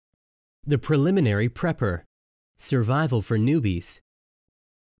The Preliminary Prepper. Survival for Newbies.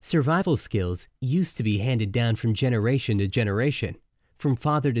 Survival skills used to be handed down from generation to generation, from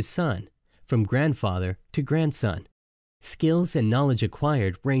father to son, from grandfather to grandson. Skills and knowledge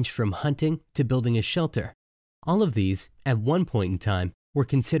acquired ranged from hunting to building a shelter. All of these, at one point in time, were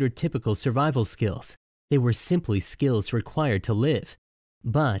considered typical survival skills. They were simply skills required to live.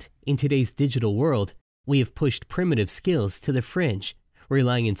 But in today's digital world, we have pushed primitive skills to the fringe,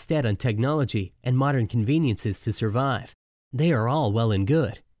 relying instead on technology and modern conveniences to survive. They are all well and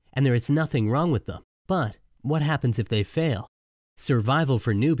good, and there is nothing wrong with them. But what happens if they fail? Survival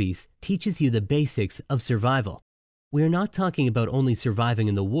for Newbies teaches you the basics of survival. We are not talking about only surviving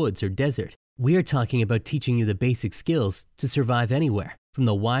in the woods or desert. We are talking about teaching you the basic skills to survive anywhere, from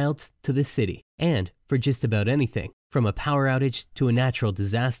the wilds to the city, and for just about anything, from a power outage to a natural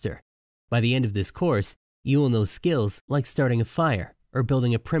disaster. By the end of this course, you will know skills like starting a fire or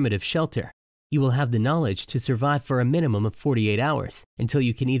building a primitive shelter. You will have the knowledge to survive for a minimum of 48 hours until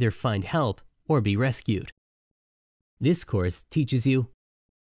you can either find help or be rescued. This course teaches you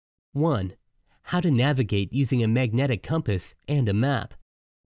 1. How to navigate using a magnetic compass and a map.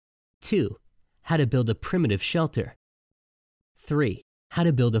 2. How to build a primitive shelter. 3. How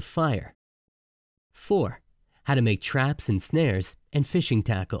to build a fire. 4. How to make traps and snares and fishing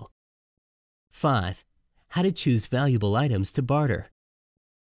tackle. 5. How to choose valuable items to barter.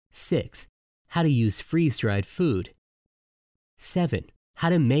 6. How to use freeze-dried food. 7. How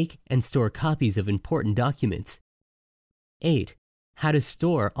to make and store copies of important documents. 8. How to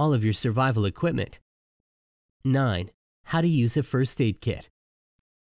store all of your survival equipment. 9. How to use a first aid kit.